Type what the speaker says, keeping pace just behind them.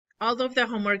All of the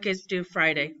homework is due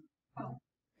Friday.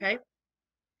 Okay.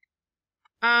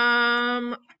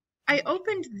 I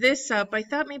opened this up. I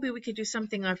thought maybe we could do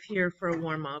something up here for a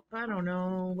warm up. I don't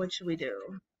know. What should we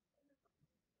do?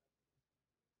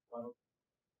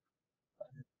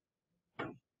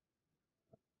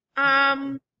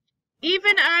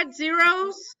 Even, odd,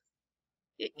 zeros?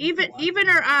 Even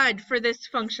or odd for this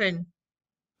function?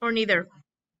 Or neither?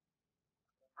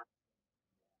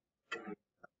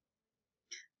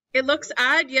 It looks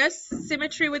odd, yes.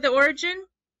 Symmetry with the origin.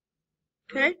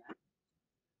 Okay.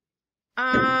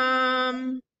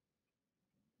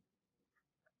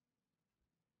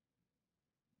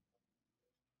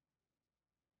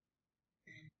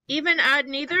 Even, odd,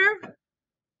 neither?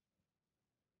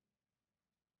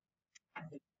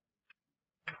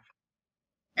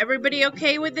 Everybody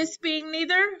okay with this being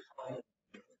neither?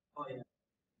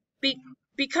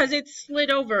 Because it's slid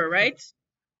over, right?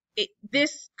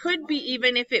 This could be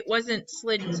even if it wasn't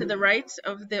slid to the right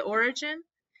of the origin.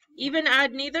 Even,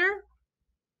 odd, neither?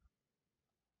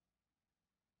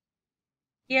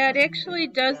 Yeah, it actually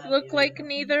does look like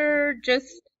neither,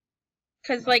 just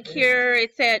because like here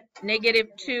it's at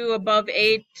 -2 above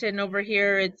 8, and over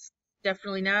here it's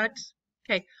definitely not.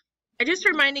 Okay, I'm just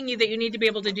reminding you that you need to be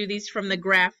able to do these from the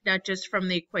graph, not just from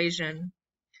the equation.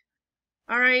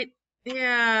 All right,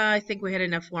 yeah, I think we had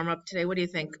enough warm up today. What do you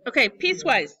think? Okay,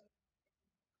 piecewise.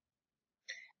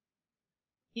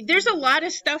 There's a lot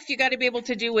of stuff you got to be able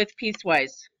to do with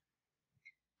piecewise.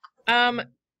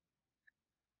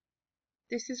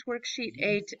 This is worksheet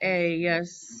 8A,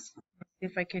 yes. Let's see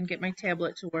if I can get my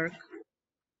tablet to work.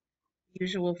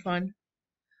 Usual fun.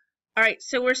 All right,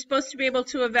 so we're supposed to be able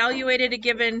to evaluate at a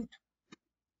given,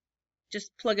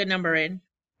 just plug a number in.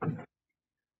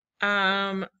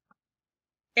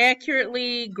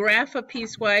 Accurately graph a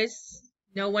piecewise,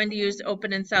 know when to use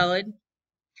open and solid.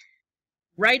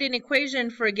 Write an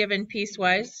equation for a given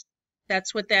piecewise.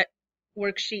 That's what that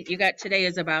worksheet you got today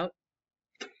is about.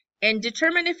 And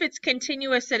determine if it's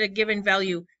continuous at a given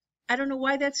value. I don't know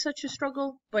why that's such a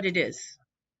struggle, but it is.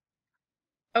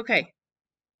 Okay.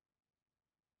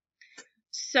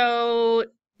 So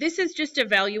this is just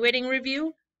evaluating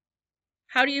review.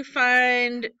 How do you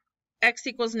find x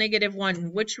equals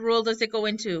 -1? Which rule does it go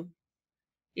into?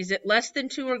 Is it less than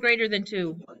 2 or greater than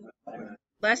 2?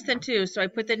 Less than 2. So I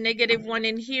put the -1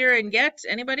 in here and get,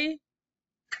 anybody?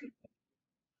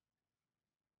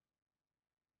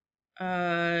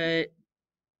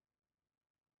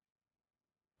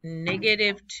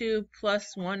 -2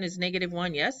 plus 1 is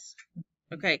 -1, yes?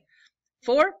 Okay.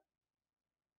 4?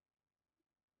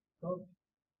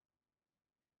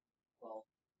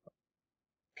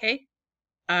 Okay.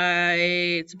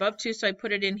 It's above 2, so I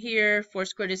put it in here. 4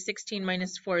 squared is 16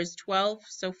 minus 4 is 12,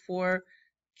 so 4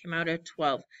 came out at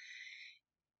 12.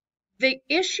 The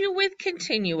issue with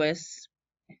continuous,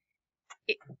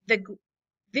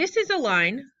 this is a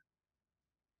line,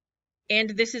 and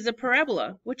this is a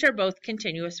parabola, which are both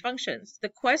continuous functions. The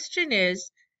question is,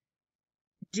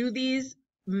 do these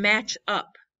match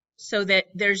up so that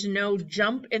there's no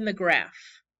jump in the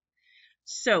graph?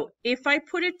 So if I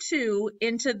put a 2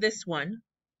 into this one,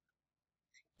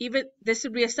 even this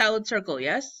would be a solid circle,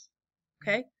 yes?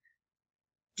 Okay.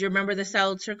 Do you remember the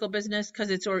solid circle business? Because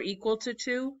it's or equal to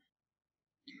 2.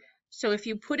 So if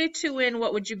you put a 2 in,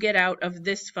 what would you get out of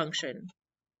this function?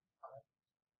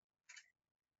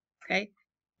 Okay.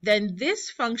 Then this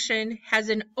function has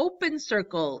an open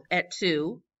circle at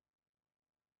 2,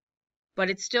 but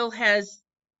it still has,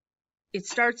 it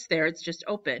starts there, it's just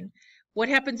open. What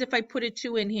happens if I put a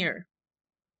 2 in here?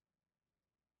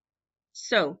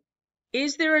 So,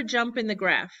 is there a jump in the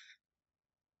graph?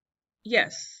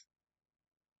 Yes.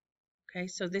 Okay,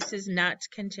 so this is not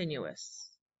continuous.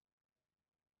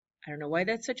 I don't know why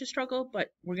that's such a struggle,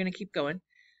 but we're going to keep going.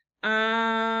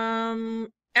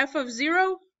 F of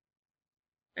 0?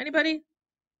 Anybody?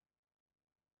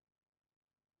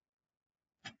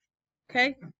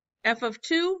 Okay. F of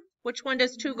 2? Which one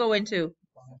does 2 go into?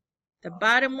 The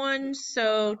bottom one.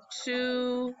 So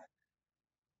 2,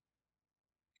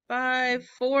 5,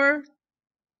 4.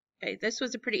 Okay, this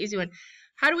was a pretty easy one.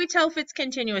 How do we tell if it's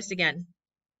continuous again?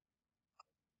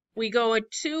 We go a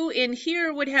 2 in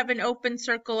here would have an open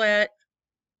circle at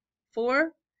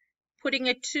 4. Putting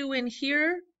a 2 in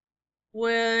here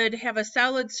would have a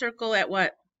solid circle at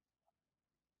what?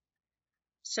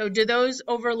 So do those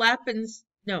overlap? And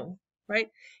no,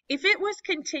 right? If it was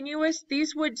continuous,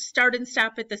 these would start and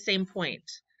stop at the same point.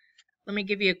 Let me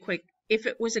give you a quick, if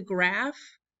it was a graph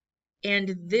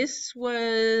and this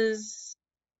was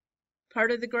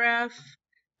part of the graph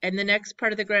and the next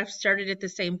part of the graph started at the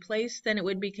same place, then it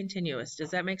would be continuous. Does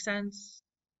that make sense?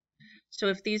 So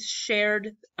if these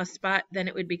shared a spot, then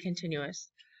it would be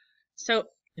continuous. So,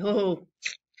 oh,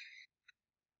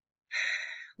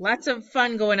 lots of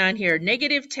fun going on here.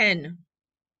 -10.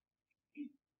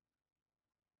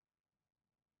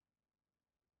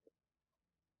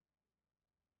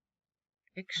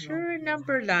 Picture a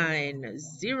number line.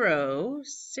 0,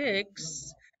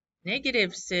 6,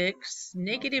 -6,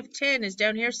 -10 is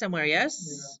down here somewhere,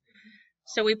 yes?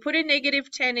 So we put a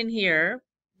 -10 in here.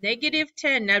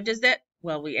 -10, now does that,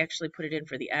 well, we actually put it in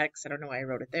for the x. I don't know why I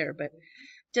wrote it there, but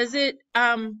does it,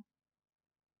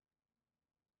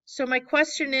 so my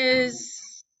question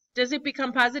is, does it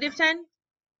become +10?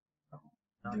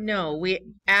 No, we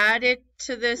add it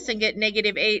to this and get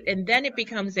 -8, and then it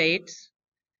becomes 8.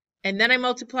 And then I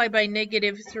multiply by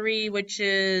 -3, which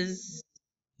is,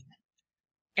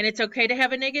 and it's okay to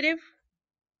have a negative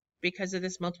because of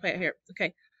this multiplier here.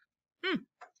 Okay.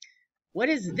 What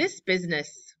is this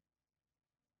business?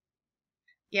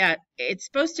 Yeah, it's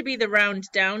supposed to be the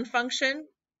round down function.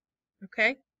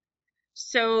 Okay.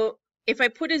 So if I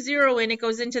put a 0 in, it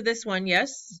goes into this one,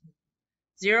 yes?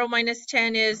 0 minus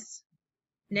 10 is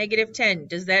 -10.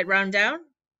 Does that round down?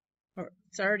 Or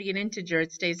it's already an integer,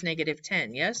 it stays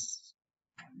 -10, yes?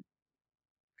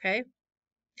 Okay.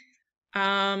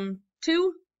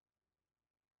 2,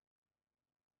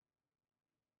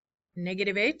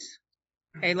 -8.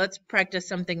 Okay, let's practice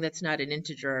something that's not an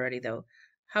integer already, though.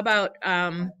 How about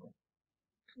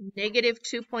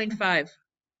 -2.5?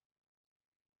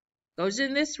 Goes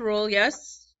in this rule,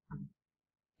 yes?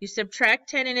 You subtract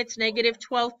 10 and it's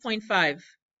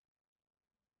 -12.5.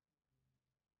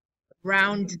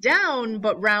 Round down,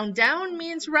 but round down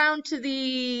means round to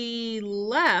the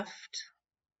left.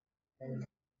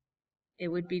 It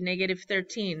would be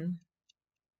 -13.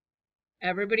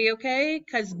 Everybody okay?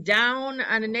 Because down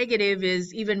on a negative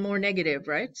is even more negative,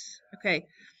 right? Okay.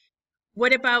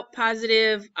 What about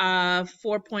positive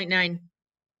 4.9?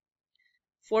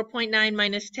 4.9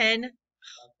 minus 10?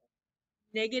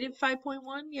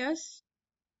 -5.1, yes?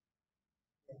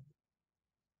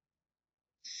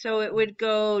 So it would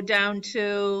go down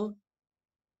to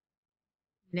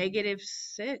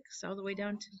 -6, all the way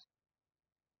down to,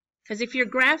 because if you're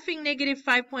graphing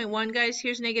 -5.1, guys,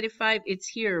 here's -5, it's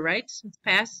here, right? It's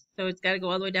past, so it's got to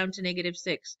go all the way down to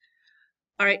 -6.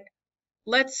 All right,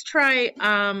 let's try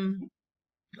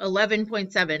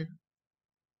 11.7.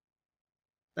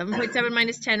 11.7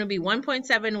 minus 10 would be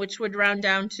 1.7, which would round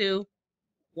down to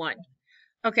 1.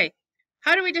 Okay,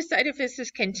 how do we decide if this is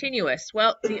continuous?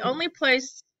 Well, the only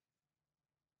place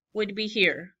would be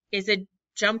here. Is it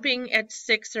jumping at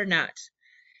 6 or not?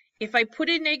 If I put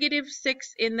a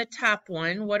 -6 in the top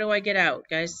one, what do I get out,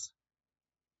 guys?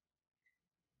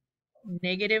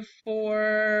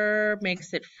 -4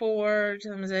 makes it 4,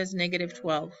 says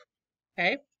 -12.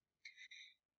 Okay?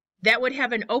 That would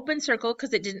have an open circle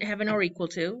because it didn't have an or equal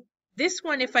to. This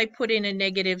one, if I put in a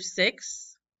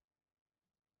 -6,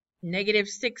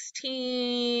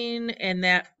 -16, and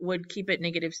that would keep it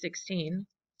 -16.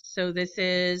 So this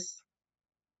is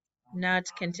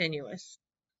not continuous.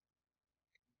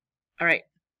 All right.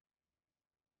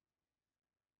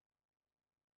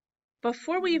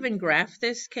 Before we even graph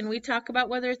this, can we talk about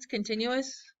whether it's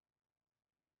continuous?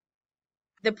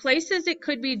 The places it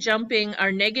could be jumping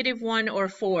are -1 or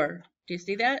 4. Do you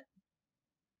see that?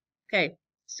 Okay,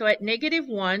 so at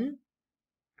 -1,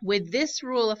 with this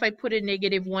rule, if I put a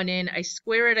 -1 in, I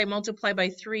square it, I multiply by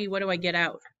 3, what do I get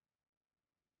out?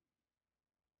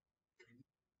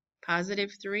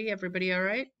 +3, everybody all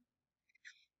right?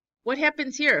 What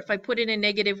happens here? If I put in a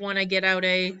 -1, I get out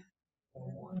a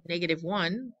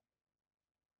 -1.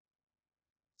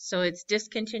 So it's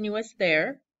discontinuous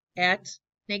there at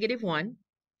 -1.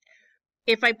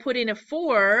 If I put in a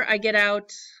 4, I get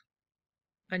out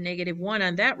a -1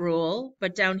 on that rule,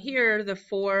 but down here, the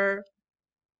 4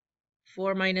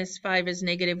 minus 5 is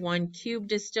 -1,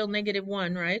 cubed is still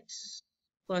 -1, right?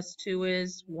 Plus 2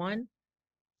 is 1.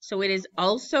 So it is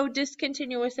also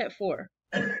discontinuous at 4.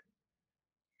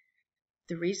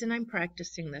 The reason I'm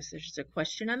practicing this, there's a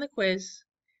question on the quiz,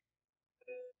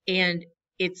 and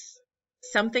it's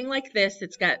something like this.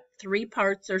 It's got 3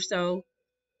 parts or so,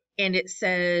 and it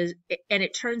says, and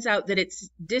it turns out that it's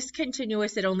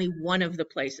discontinuous at only one of the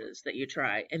places that you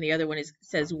try, and the other one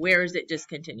says, where is it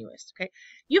discontinuous? Okay,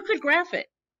 you could graph it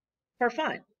for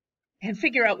fun and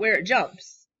figure out where it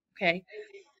jumps, okay?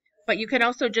 But you can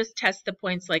also just test the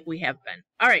points like we have been.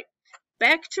 All right,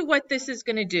 back to what this is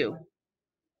going to do.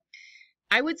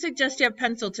 I would suggest you have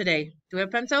pencil today. Do we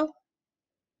have pencil?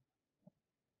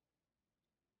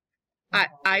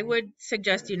 I would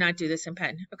suggest you not do this in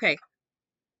pen. Okay.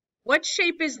 What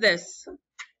shape is this?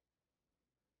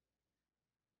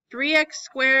 3x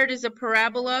squared is a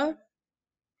parabola.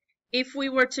 If we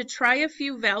were to try a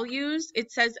few values,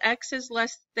 it says x is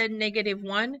less than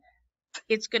 -1.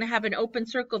 It's going to have an open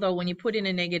circle, though, when you put in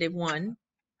a -1.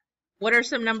 What are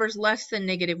some numbers less than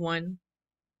 -1?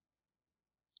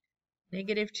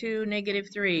 -2,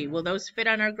 -3. Will those fit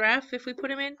on our graph if we put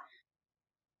them in?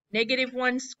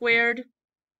 -1 squared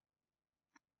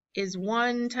is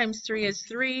 1 times 3 is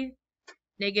 3.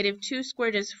 -2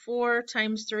 squared is 4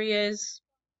 times 3 is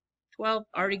 12.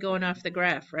 Already going off the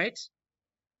graph, right?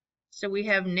 So we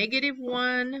have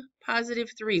 -1,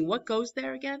 +3. What goes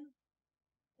there again?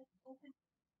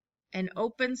 An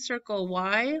open circle.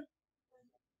 Why?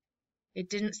 It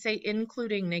didn't say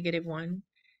including -1.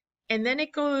 And then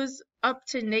it goes up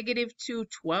to -2,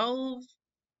 12.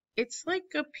 It's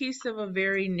like a piece of a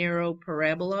very narrow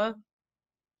parabola.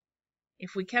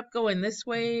 If we kept going this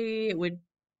way, it would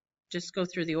just go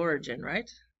through the origin, right?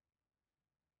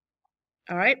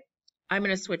 All right, I'm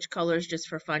going to switch colors just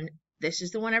for fun. This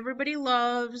is the one everybody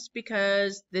loves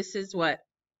because this is what?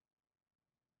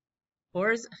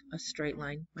 A straight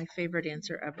line. My favorite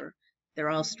answer ever. They're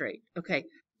all straight. Okay,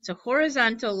 so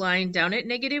horizontal line down at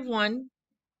 -1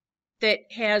 that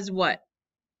has what?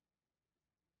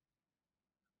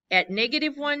 At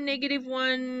 -1,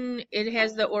 -1, it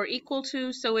has the or equal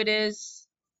to, so it is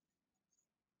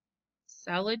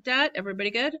solid dot.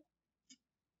 Everybody good?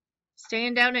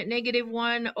 Staying down at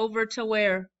 -1 over to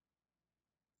where?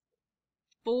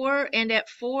 4, and at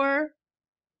 4,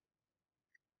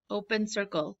 open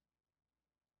circle.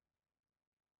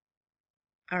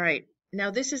 All right,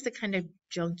 now this is the kind of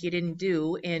junk you didn't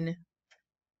do in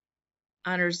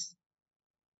Honors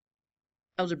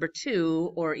Algebra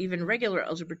 2 or even regular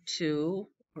Algebra 2,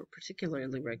 or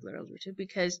particularly regular Algebra 2,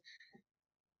 because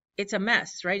it's a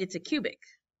mess, right? It's a cubic.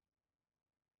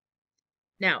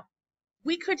 Now,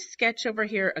 we could sketch over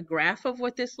here a graph of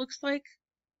what this looks like.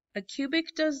 A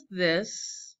cubic does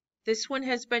this. This one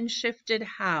has been shifted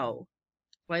how?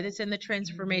 Why that's in the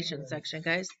transformation section,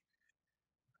 guys.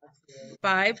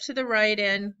 5 to the right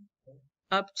and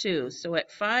up 2. So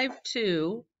at 5,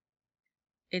 2,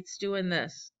 it's doing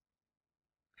this.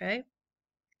 Okay?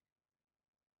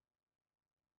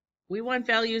 We want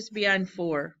values beyond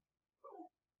 4.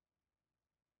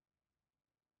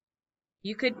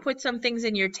 You could put some things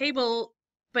in your table,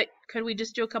 but could we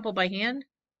just do a couple by hand?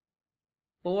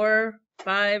 4,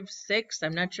 5, 6.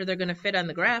 I'm not sure they're going to fit on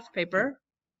the graph paper.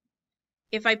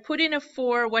 If I put in a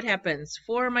 4, what happens?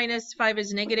 4 minus 5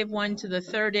 is -1 to the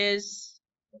third is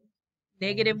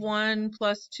 -1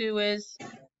 plus 2 is,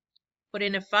 put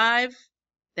in a 5,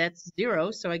 that's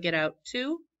 0, so I get out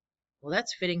 2. Well,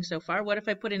 that's fitting so far. What if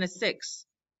I put in a 6?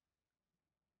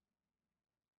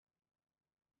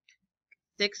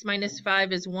 6 minus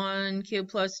 5 is 1, cube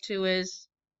plus 2 is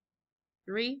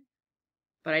 3.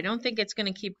 But I don't think it's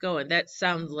going to keep going. That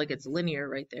sounds like it's linear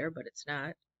right there, but it's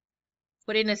not.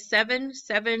 Put in a 7.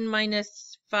 7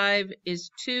 minus 5 is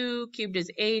 2. Cubed is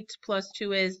 8. Plus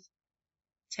 2 is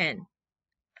 10.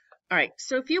 All right,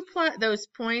 so if you plot those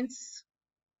points,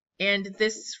 and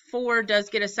this 4 does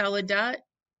get a solid dot,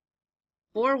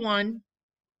 4, 1,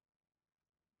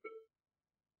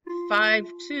 5,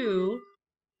 2,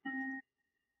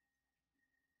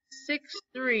 6,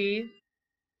 3,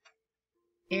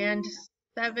 and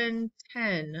 7,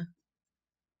 10.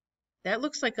 That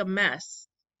looks like a mess.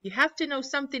 You have to know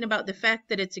something about the fact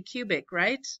that it's a cubic,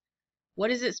 right? What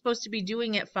is it supposed to be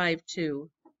doing at 5,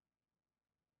 2?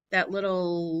 That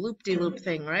little loop-de-loop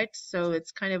thing, right? So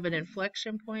it's kind of an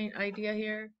inflection point idea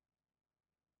here.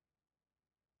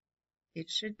 It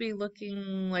should be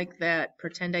looking like that.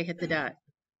 Pretend I hit the dot.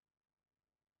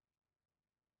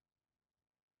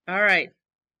 All right.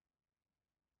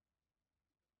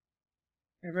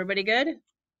 Everybody good?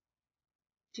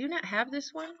 Do you not have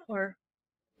this one? Or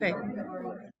okay.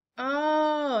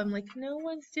 Oh, I'm like, no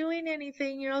one's doing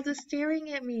anything. You're all just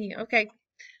staring at me. Okay,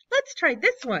 let's try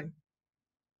this one.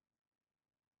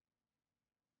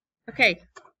 Okay,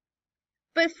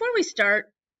 but before we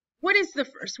start, what is the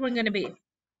first one going to be?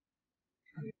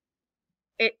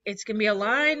 It's going to be a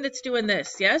line that's doing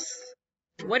this, yes?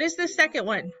 What is the second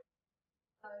one?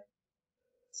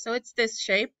 So it's this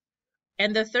shape.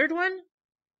 And the third one?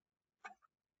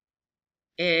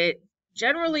 It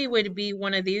generally would be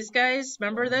one of these guys.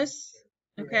 Remember this?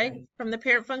 Okay, from the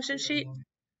parent function sheet.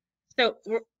 So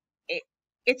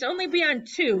it's only beyond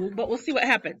 2, but we'll see what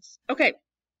happens. Okay.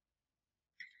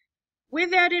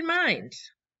 With that in mind,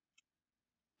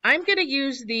 I'm going to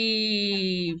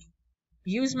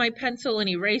use my pencil and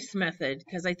erase method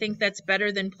because I think that's better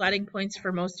than plotting points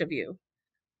for most of you.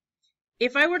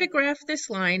 If I were to graph this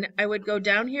line, I would go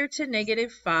down here to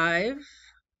 -5,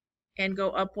 and go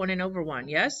up 1 and over 1,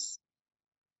 yes?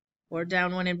 Or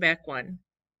down 1 and back 1.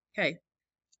 Okay.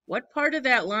 What part of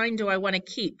that line do I want to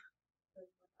keep?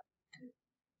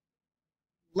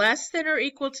 Less than or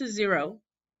equal to 0.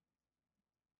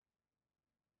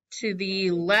 To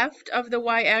the left of the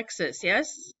y-axis,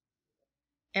 yes?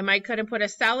 Am I going to put a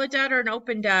solid dot or an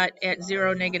open dot at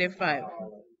 0, -5?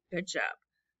 Good job.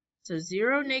 So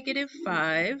 0,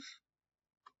 -5,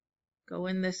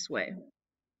 going this way.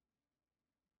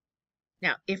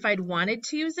 Now, if I'd wanted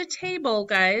to use a table,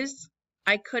 guys,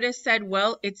 I could have said,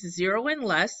 well, it's 0 and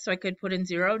less, so I could put in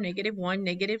 0, -1,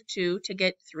 -2 to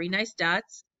get 3 nice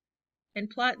dots and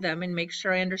plot them and make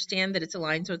sure I understand that it's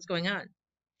aligned so it's going on.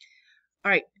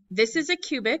 All right, this is a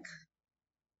cubic.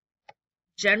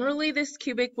 Generally, this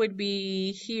cubic would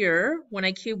be here. When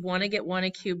I cube 1, I get 1.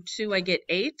 I cube 2, I get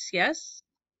 8, yes?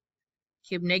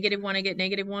 Cube -1, I get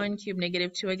 -1. Cube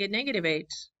 -2, I get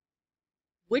 -8.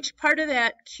 Which part of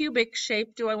that cubic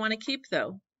shape do I want to keep,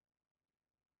 though?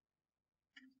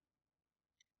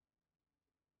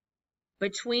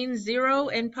 Between 0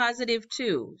 and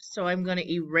 +2. So I'm going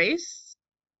to erase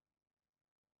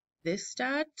this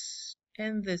dot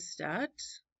and this dot.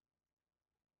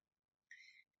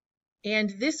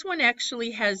 And this one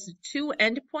actually has 2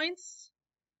 endpoints.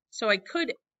 So I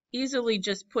could easily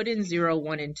just put in 0,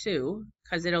 1, and 2,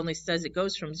 because it only says it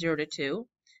goes from 0 to 2.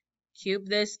 Cube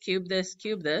this, cube this,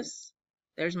 cube this.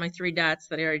 There's my 3 dots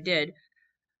that I already did.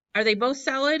 Are they both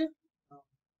solid?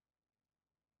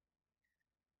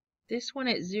 This one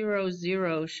at 0,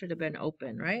 0 should have been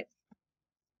open, right?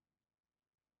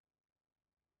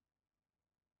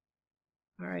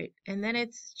 All right, and then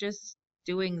it's just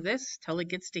doing this till it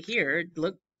gets to here. It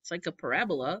looks like a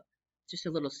parabola, just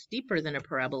a little steeper than a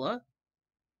parabola.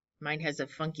 Mine has a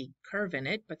funky curve in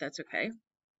it, but that's okay.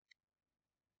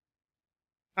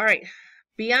 All right,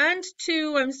 beyond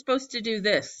 2, I'm supposed to do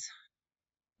this.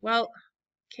 Well,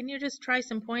 can you just try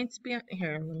some points beyond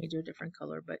here? Let me do a different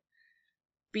color, but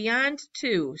beyond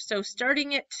 2. So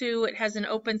starting at 2, it has an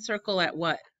open circle at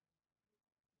what?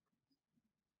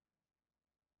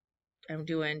 I'm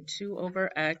doing 2 over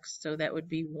x, so that would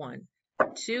be 1.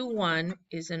 2, 1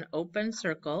 is an open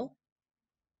circle.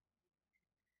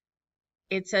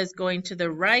 It says going to the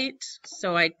right,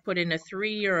 so I'd put in a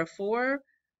 3 or a 4.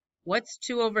 What's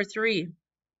 2 over 3?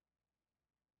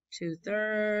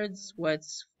 2/3.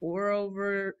 What's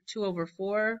 2 over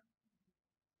 4?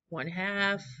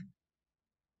 1/2.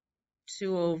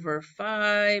 2 over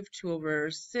 5. 2 over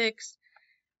 6.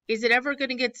 Is it ever going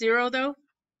to get 0 though?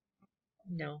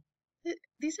 No.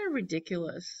 These are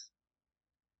ridiculous.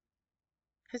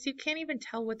 Because you can't even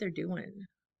tell what they're doing.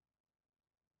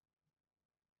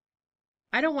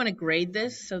 I don't want to grade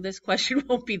this, so this question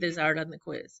won't be this hard on the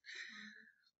quiz.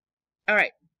 All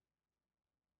right.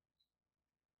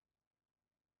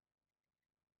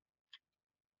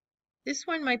 This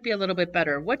one might be a little bit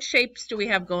better. What shapes do we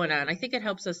have going on? I think it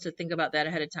helps us to think about that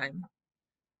ahead of time.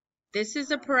 This is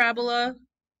a parabola.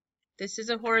 This is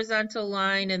a horizontal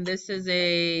line, and this is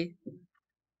a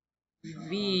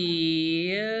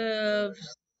V of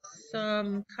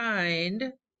some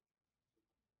kind.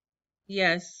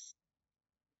 Yes.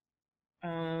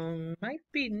 Might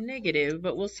be negative,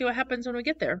 but we'll see what happens when we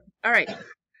get there. All right.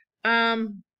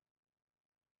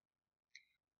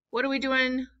 What are we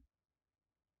doing?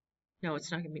 No,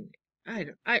 it's not gonna be.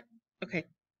 Okay.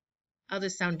 I'll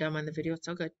just sound dumb on the video. It's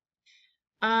all good.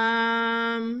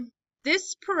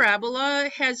 This parabola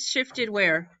has shifted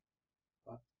where?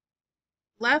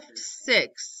 Left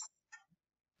 6.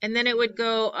 And then it would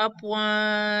go up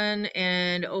 1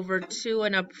 and over 2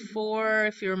 and up 4,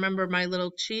 if you remember my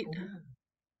little cheat.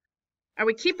 Are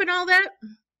we keeping all that?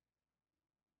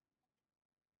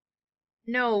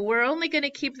 No, we're only going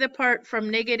to keep the part from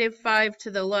 -5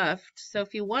 to the left. So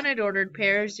if you wanted ordered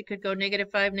pairs, you could go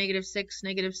 -5, -6,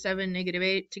 -7,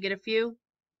 -8 to get a few.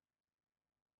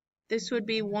 This would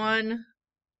be 1.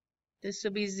 This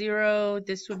would be 0.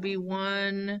 This would be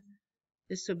 1.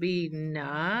 This would be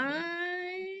 9.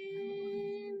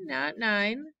 Not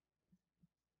 9.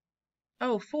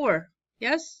 Oh, 4.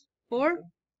 Yes? 4?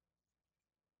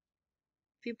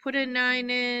 If you put a 9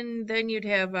 in, then you'd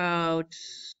have about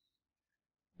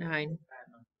 9.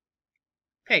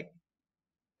 Okay.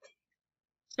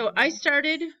 So I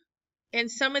started, and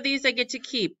some of these I get to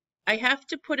keep. I have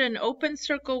to put an open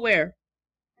circle where?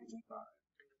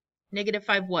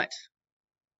 -5 what?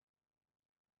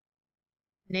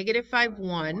 -5,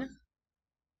 1.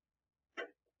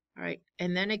 All right,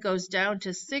 and then it goes down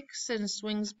to 6 and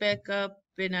swings back up,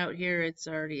 and out here it's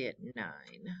already at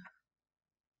 9.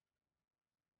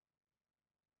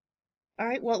 All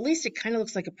right, well, at least it kind of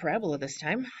looks like a parabola this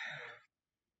time.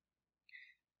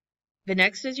 The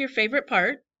next is your favorite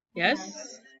part.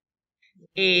 Yes.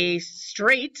 A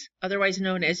straight, otherwise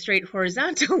known as straight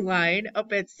horizontal line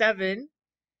up at 7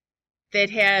 that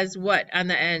has what on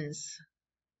the ends?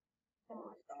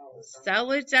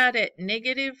 Solid dot at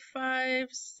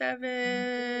 -5,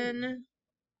 7,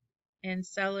 and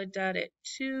solid dot at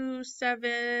 2,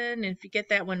 7. And if you get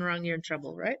that one wrong, you're in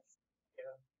trouble, right?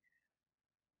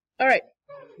 All right.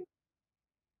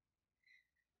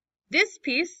 This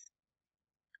piece,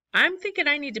 I'm thinking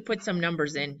I need to put some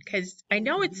numbers in because I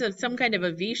know it's some kind of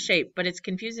a V shape, but it's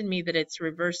confusing me that it's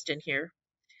reversed in here.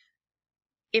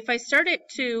 If I start at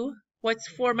 2, what's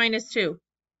 4 minus 2?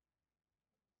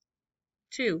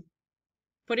 2.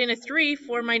 Put in a 3,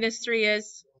 4 minus 3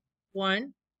 is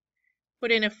 1.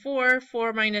 Put in a 4,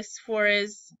 4 minus 4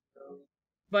 is,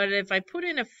 but if I put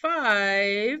in a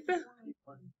 5,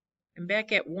 I'm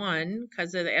back at 1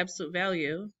 because of the absolute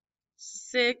value.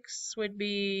 6 would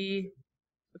be,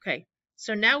 okay.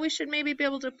 So now we should maybe be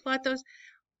able to plot those.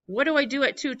 What do I do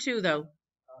at 2, 2 though?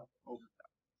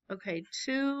 Okay,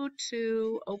 2,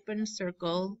 2, open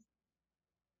circle.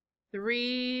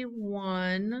 3,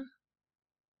 1,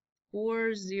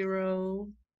 4, 0,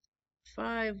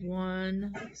 5,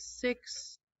 1,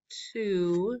 6,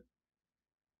 2.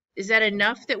 Is that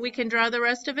enough that we can draw the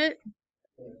rest of it?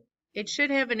 It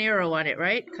should have an arrow on it,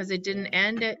 right? Because it didn't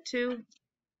end at 2.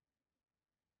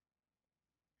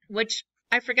 Which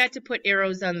I forgot to put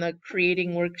arrows on the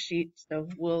creating worksheet, so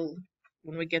we'll,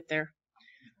 when we get there,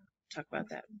 talk about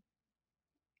that.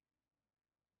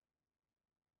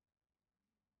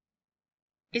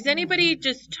 Is anybody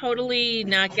just totally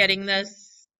not getting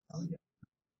this?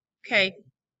 Okay.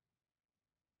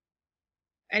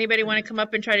 Anybody want to come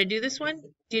up and try to do this one?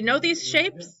 Do you know these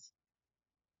shapes?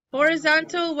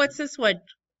 Horizontal, what's this one?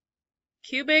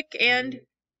 Cubic and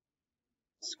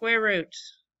square root.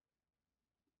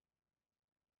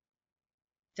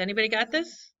 Has anybody got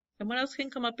this? Someone else can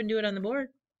come up and do it on the board.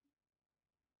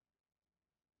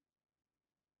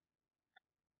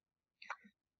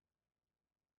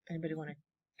 Anybody want to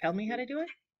tell me how to do it?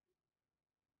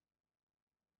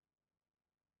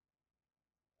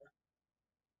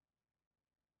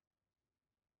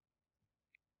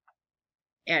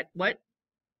 At what?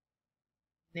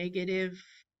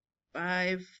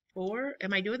 -5, 4?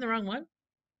 Am I doing the wrong one?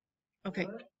 Okay.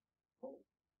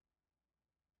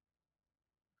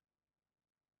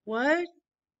 What?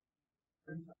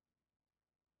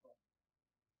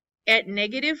 At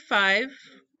 -5,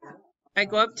 I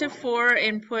go up to 4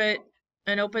 and put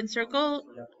an open circle.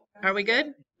 Are we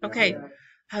good? Okay.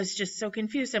 I was just so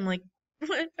confused. I'm like,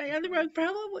 what? Am I on the wrong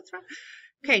problem? What's wrong?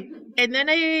 Okay. And then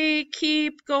I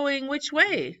keep going which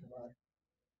way?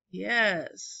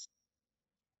 Yes.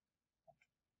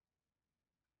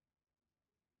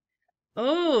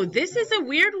 Oh, this is a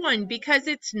weird one because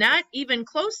it's not even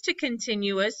close to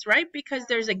continuous, right? Because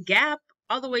there's a gap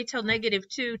all the way till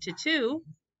 -2 to 2.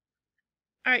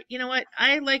 All right, you know what?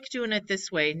 I like doing it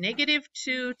this way.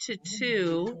 -2 to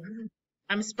 2.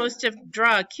 I'm supposed to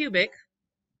draw a cubic.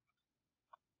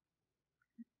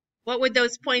 What would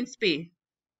those points be?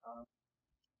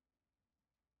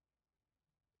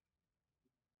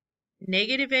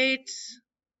 -8,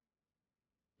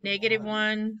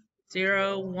 -1,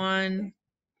 0, 1,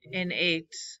 and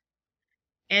 8.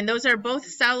 And those are both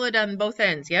solid on both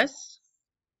ends, yes?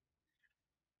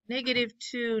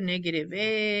 -2,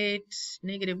 -8,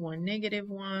 -1,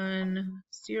 -1,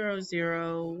 0,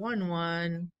 0, 1,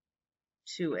 1,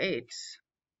 2, 8.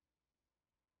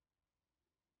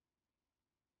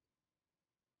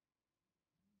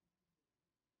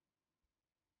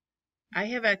 I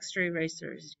have extra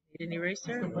erasers. Need an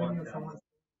eraser?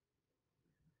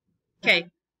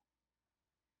 Okay.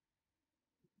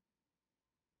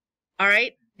 All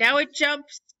right. Now it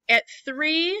jumps at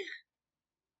 3.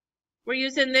 We're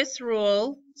using this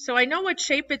rule. So I know what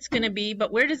shape it's going to be,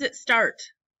 but where does it start?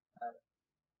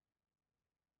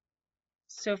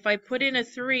 So if I put in a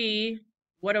 3,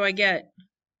 what do I get?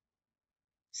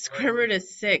 Square root of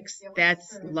 6.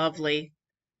 That's lovely.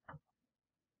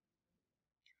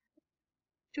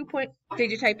 2 point.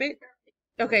 Did you type it?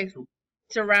 Okay.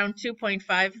 It's around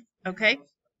 2.5. Okay.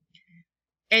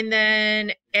 And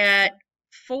then at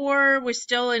 4, we're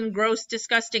still in gross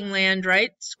disgusting land,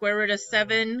 right? Square root of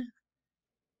 7.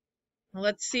 Well,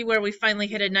 let's see where we finally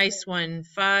hit a nice one.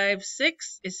 5,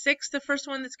 6. Is 6 the first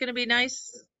one that's going to be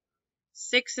nice?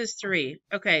 6 is 3.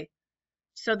 Okay.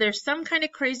 So there's some kind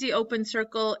of crazy open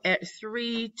circle at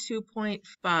 3,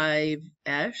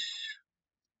 2.5-ish.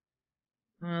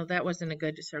 Well, that wasn't a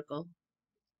good circle.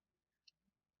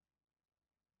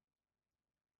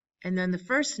 And then the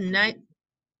first 9,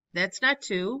 that's not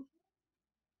 2.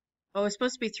 Oh, it's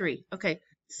supposed to be 3. Okay.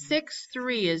 6,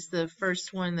 3 is the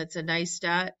first one that's a nice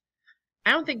dot.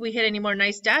 I don't think we hit any more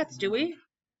nice dots, do we?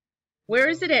 Where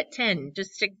is it at 10?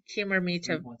 Just to humor me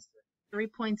to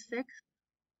 3.6.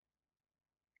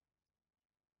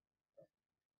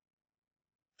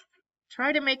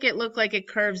 Try to make it look like it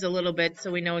curves a little bit so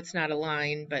we know it's not a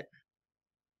line, but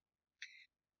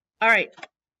all right.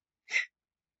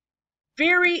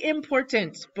 Very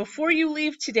important. Before you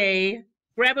leave today,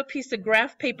 grab a piece of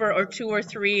graph paper or 2 or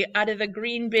 3 out of the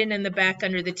green bin in the back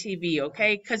under the TV,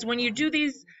 okay? Because when you do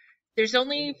these, there's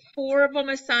only 4 of them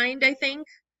assigned, I think,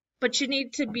 but you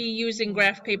need to be using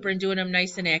graph paper and doing them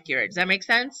nice and accurate. Does that make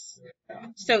sense?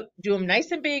 So do them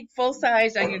nice and big, full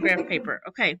size on your graph paper.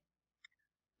 Okay.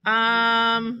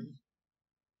 Oh,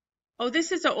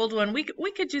 this is an old one. We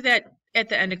could do that at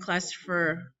the end of class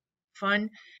for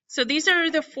fun. So these are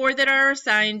the 4 that are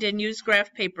assigned, and use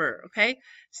graph paper, okay?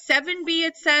 7B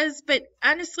it says, but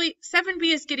honestly, 7B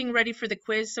is getting ready for the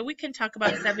quiz, so we can talk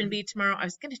about 7B tomorrow. I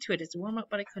was going to do it as a warm-up,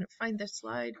 but I couldn't find the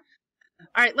slide.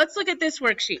 All right, let's look at this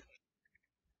worksheet.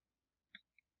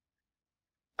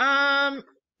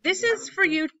 This is for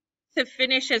you to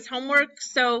finish as homework,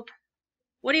 so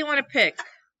what do you want to pick?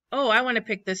 Oh, I want to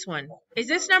pick this one. Is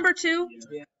this number 2?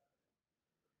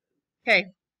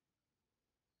 Okay.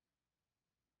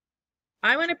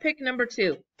 I want to pick number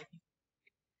 2.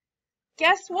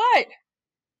 Guess what?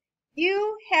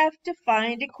 You have to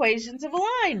find equations of a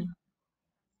line.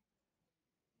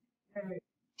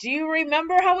 Do you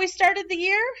remember how we started the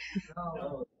year?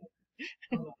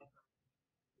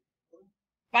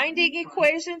 Finding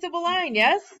equations of a line,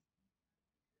 yes?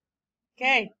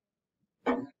 Okay.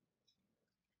 All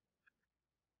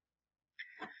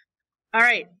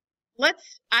right.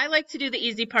 I like to do the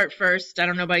easy part first. I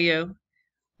don't know about you.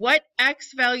 What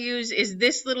x values is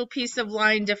this little piece of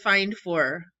line defined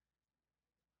for?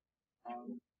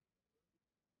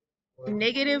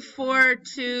 -4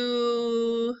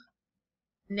 to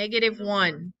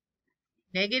 -1.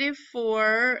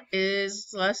 -4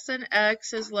 is less than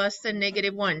x is less than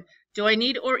 -1. Do I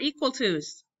need or equal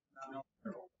to's?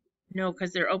 No,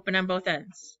 because they're open on both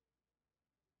ends.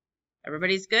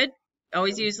 Everybody's good?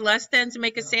 Always use less than to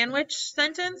make a sandwich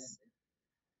sentence?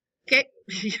 Okay.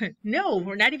 No,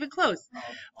 we're not even close.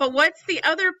 But what's the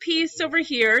other piece over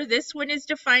here? This one is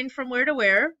defined from where to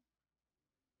where?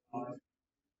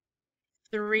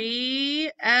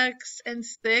 3x and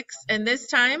 6. And this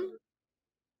time,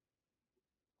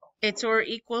 it's or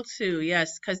equal to.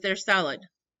 Yes, because they're solid.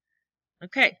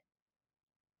 Okay.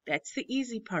 That's the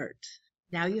easy part.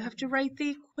 Now you have to write the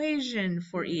equation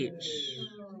for each.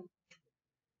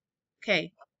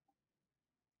 Okay.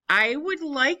 I would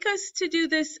like us to do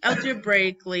this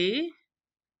algebraically.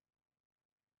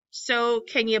 So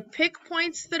can you pick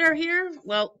points that are here?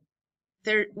 Well,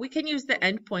 we can use the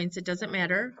endpoints. It doesn't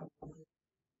matter.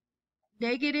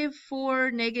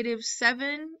 -4,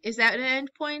 -7, is that an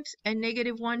endpoint? And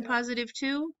 -1,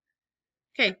 +2?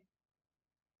 Okay.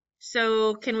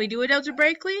 So can we do it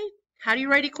algebraically? How do you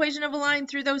write equation of a line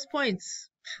through those points?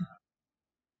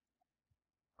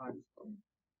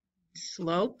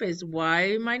 Slope is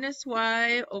y minus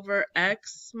y over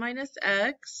x minus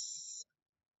x.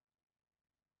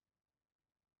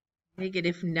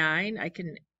 -9,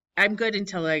 I'm good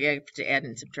until I have to add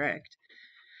and subtract.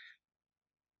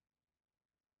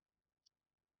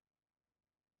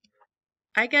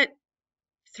 I got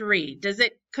 3.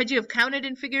 Could you have counted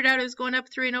and figured out it was going up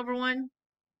 3 and over 1?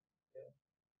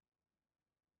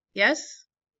 Yes?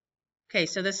 Okay,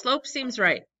 so the slope seems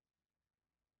right.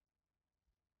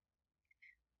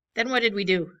 Then what did we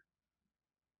do?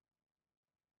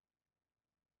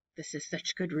 This is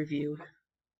such good review.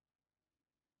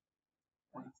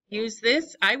 Use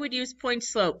this. I would use point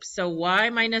slope. So y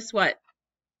minus what?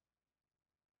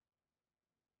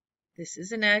 This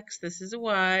is an x, this is a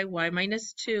y. Y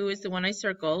minus 2 is the one I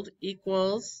circled,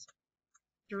 equals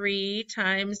 3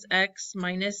 times x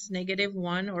minus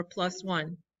 -1 or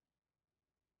 +1.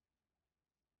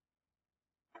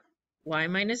 Y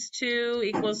minus 2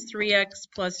 equals 3x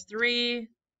plus 3.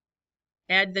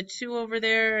 Add the 2 over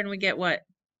there and we get what?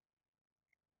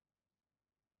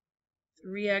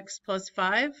 3x plus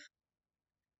 5.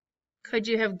 Could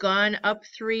you have gone up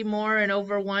 3 more and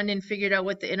over 1 and figured out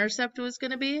what the intercept was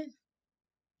going to be?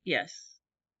 Yes.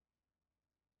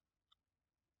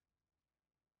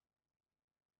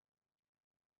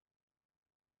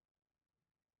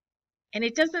 And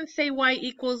it doesn't say y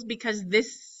equals because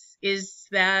this is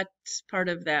that part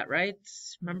of that, right?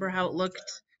 Remember how it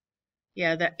looked?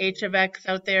 Yeah, the h of x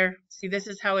out there. See, this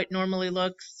is how it normally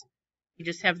looks. You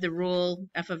just have the rule,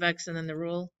 f of x, and then the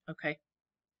rule. Okay.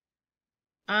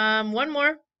 One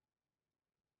more.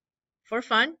 for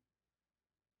fun.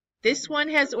 This one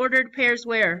has ordered pairs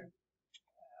where?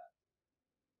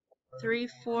 3,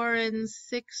 4, and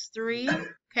 6, 3.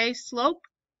 Okay, slope.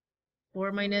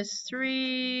 4 minus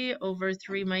 3 over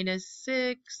 3 minus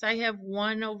 6. I have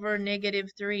 1 over negative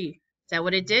 3. Is that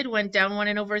what it did? Went down 1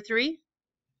 and over 3?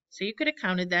 So you could have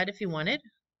counted that if you wanted.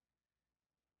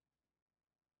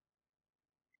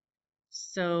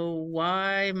 So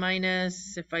y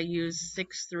minus, if I use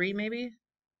 6, 3 maybe?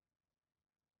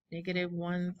 Negative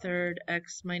 1/3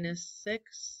 x minus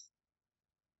 6.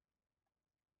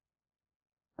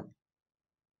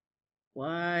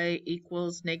 Y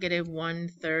equals negative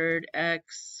 1/3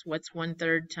 x. What's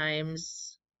 1/3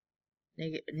 times?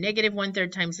 Negative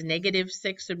 1/3 times negative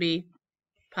 6 would be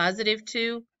positive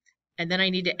 2. And then I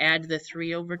need to add the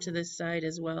 3 over to this side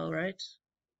as well, right?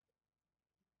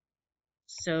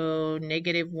 So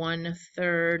negative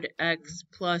 1/3 x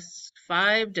plus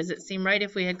 5. Does it seem right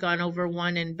if we had gone over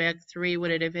 1 and back 3?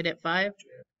 Would it have hit at 5?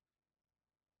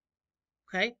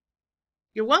 Okay.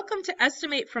 You're welcome to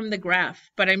estimate from the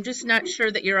graph, but I'm just not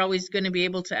sure that you're always going to be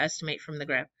able to estimate from the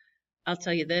graph. I'll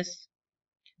tell you this.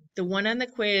 The one on the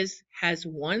quiz has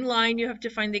one line you have to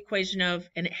find the equation of,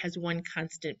 and it has one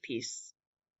constant piece.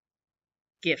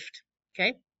 Gift.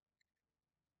 Okay?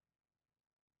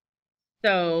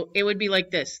 So it would be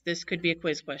like this. This could be a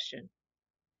quiz question.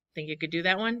 Think you could do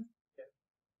that one?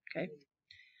 Okay.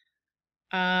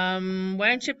 Why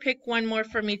don't you pick one more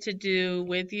for me to do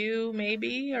with you,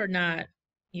 maybe, or not?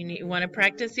 You want to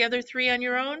practice the other 3 on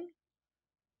your own?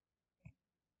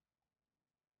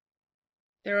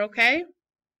 They're okay?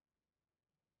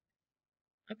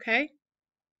 Okay.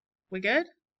 We good?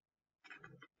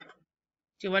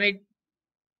 Do you want to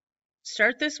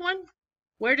start this one?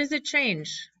 Where does it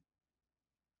change?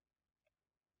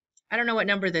 I don't know what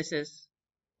number this is.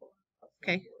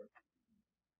 Okay.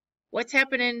 What's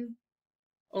happening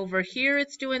over here?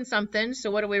 It's doing something.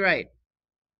 So what do we write?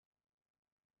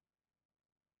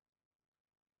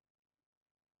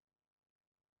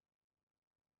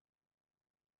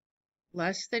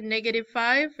 Less than negative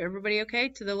 5. Everybody okay?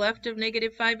 To the left of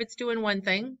negative 5, it's doing one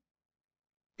thing.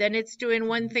 Then it's doing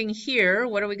one thing here.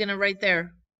 What are we going to write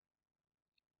there?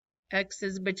 X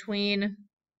is between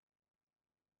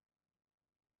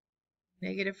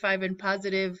negative 5 and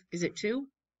positive, is it 2?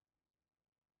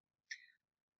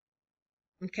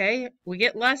 Okay, we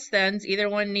get less thans. Either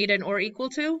one need an or equal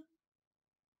to?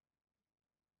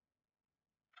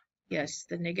 Yes,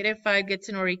 the negative 5 gets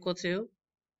an or equal to.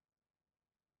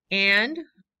 And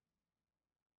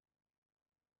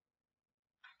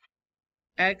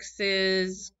x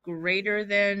is greater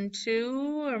than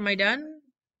 2. Am I done?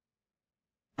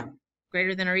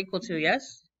 Greater than or equal to,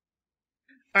 yes?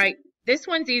 All right, this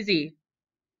one's easy.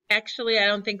 Actually, I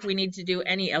don't think we need to do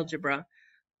any algebra.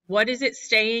 What is it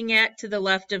staying at to the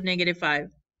left of negative 5?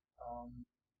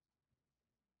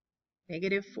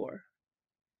 Negative 4.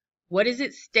 What is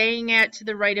it staying at to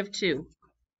the right of 2?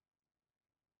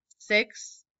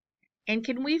 6. And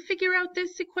can we figure out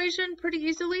this equation pretty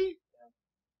easily?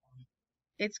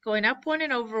 It's going up 1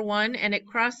 and over 1, and it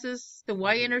crosses the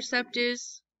y-intercept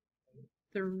is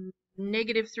the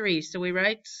negative 3. So we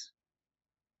write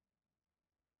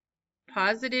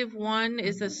positive 1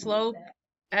 is the slope,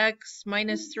 x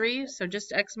minus 3. So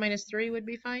just x minus 3 would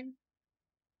be fine.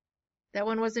 That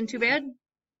one wasn't too bad.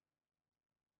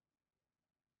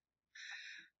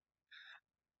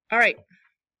 All right.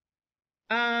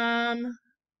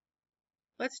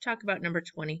 Let's talk about number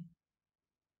 20.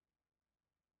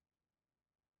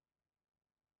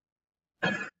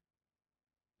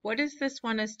 What does this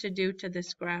want us to do to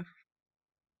this graph?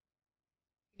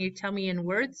 Can you tell me in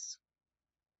words?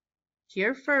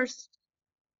 Here first.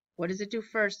 What does it do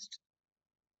first?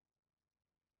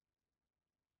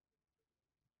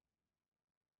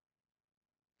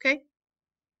 Okay.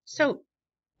 So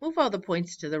move all the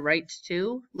points to the right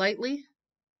too, lightly.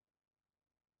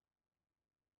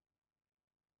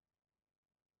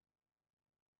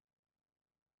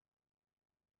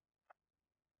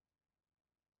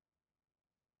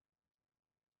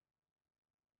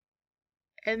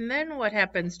 And then what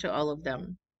happens to all of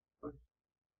them?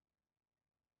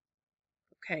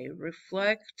 Okay,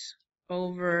 reflect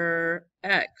over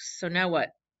x. So now what?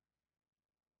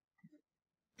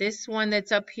 This one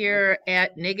that's up here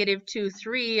at negative 2,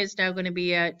 3 is now going to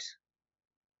be at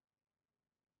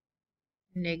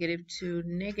negative 2,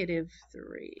 negative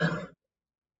 3.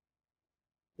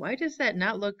 Why does that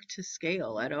not look to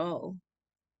scale at all?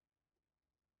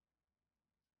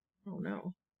 I don't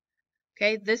know.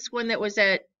 Okay, this one that was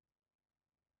at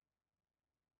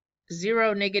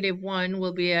 0, negative 1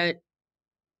 will be at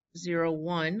 0,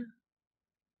 1.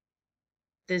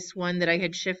 This one that I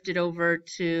had shifted over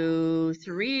to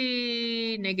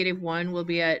 3, -1 will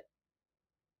be at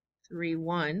 3,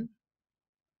 1.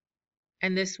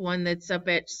 And this one that's up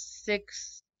at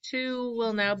 6, 2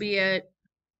 will now be at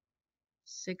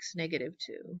 6,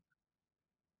 -2.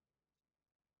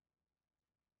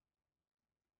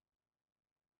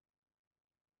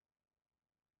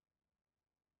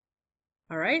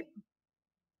 All right.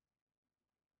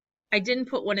 I didn't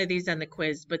put one of these on the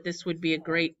quiz, but this would be a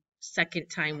great second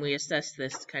time we assess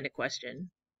this kind of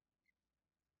question.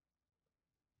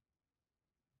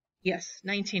 Yes,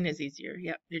 19 is easier.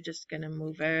 Yep, you're just going to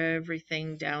move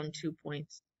everything down 2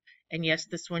 points. And yes,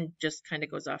 this one just kind of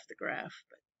goes off the graph.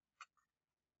 But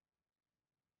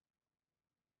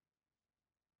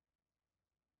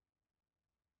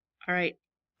all right,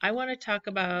 I want to talk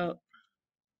about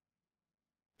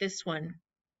this one.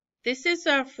 This is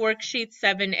a worksheet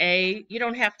 7A. You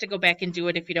don't have to go back and do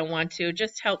it if you don't want to.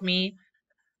 Just help me.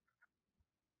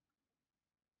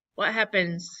 What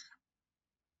happens?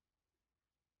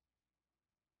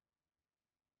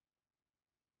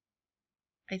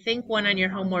 I think one on your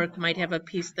homework might have a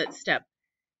piece that's step.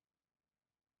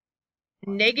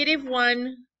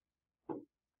 -1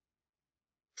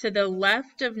 to the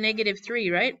left of -3,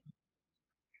 right?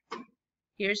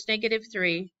 Here's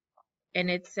 -3, and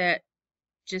it's at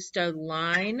just a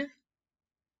line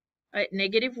at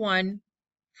 -1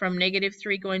 from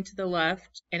 -3 going to the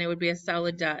left, and it would be a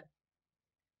solid dot.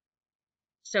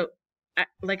 So,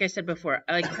 like I said before,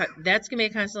 that's going to be a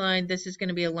constant line, this is going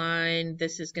to be a line,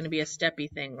 this is going to be a steppy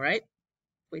thing, right?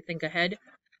 We think ahead.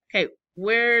 Okay,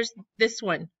 where's this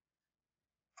one?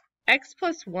 X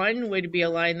plus 1 would be a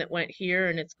line that went here,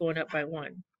 and it's going up by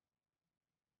 1.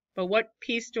 But what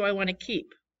piece do I want to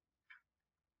keep?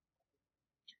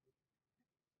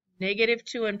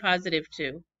 -2 and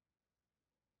 +2.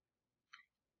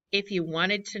 If you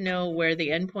wanted to know where the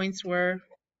endpoints were,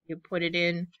 you put it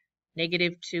in.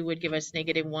 -2 would give us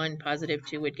 -1,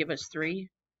 +2 would give us 3.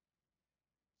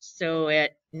 So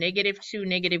at -2,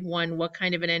 -1, what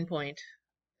kind of an endpoint?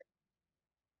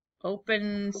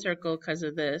 Open circle because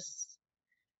of this.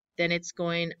 Then it's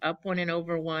going up 1 and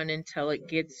over 1 until it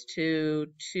gets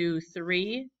to 2,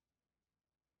 3.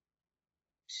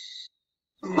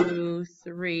 2,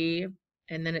 3,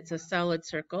 and then it's a solid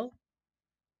circle.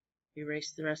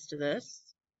 Erase the rest of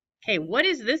this. Okay, what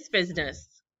is this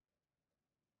business?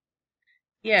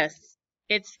 Yes,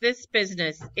 it's this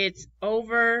business. It's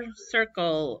over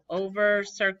circle,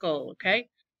 okay?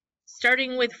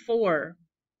 Starting with 4.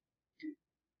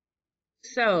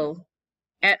 So,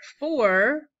 at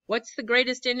 4, what's the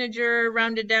greatest integer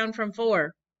rounded down from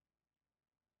 4?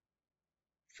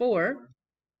 4.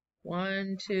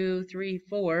 1, 2, 3,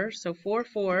 4. So 4,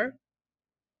 4.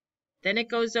 Then it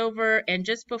goes over, and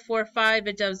just before 5,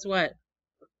 it does what?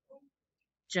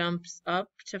 Jumps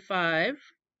up to 5.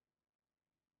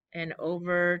 And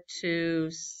over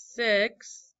to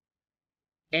 6,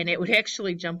 and it would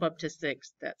actually jump up to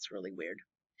 6. That's really weird.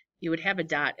 You would have a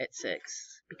dot at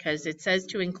 6 because it says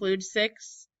to include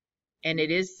 6, and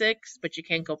it is 6, but you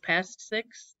can't go past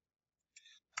 6.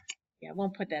 Yeah, I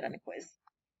won't put that on a quiz.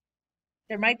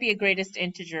 There might be a greatest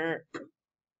integer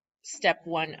step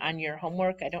 1 on your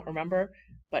homework. I don't remember,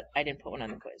 but I didn't put one on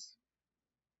the quiz.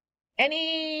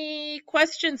 Any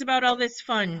questions about all this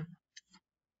fun?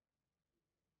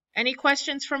 Any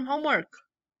questions from homework?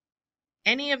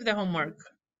 Any of the homework?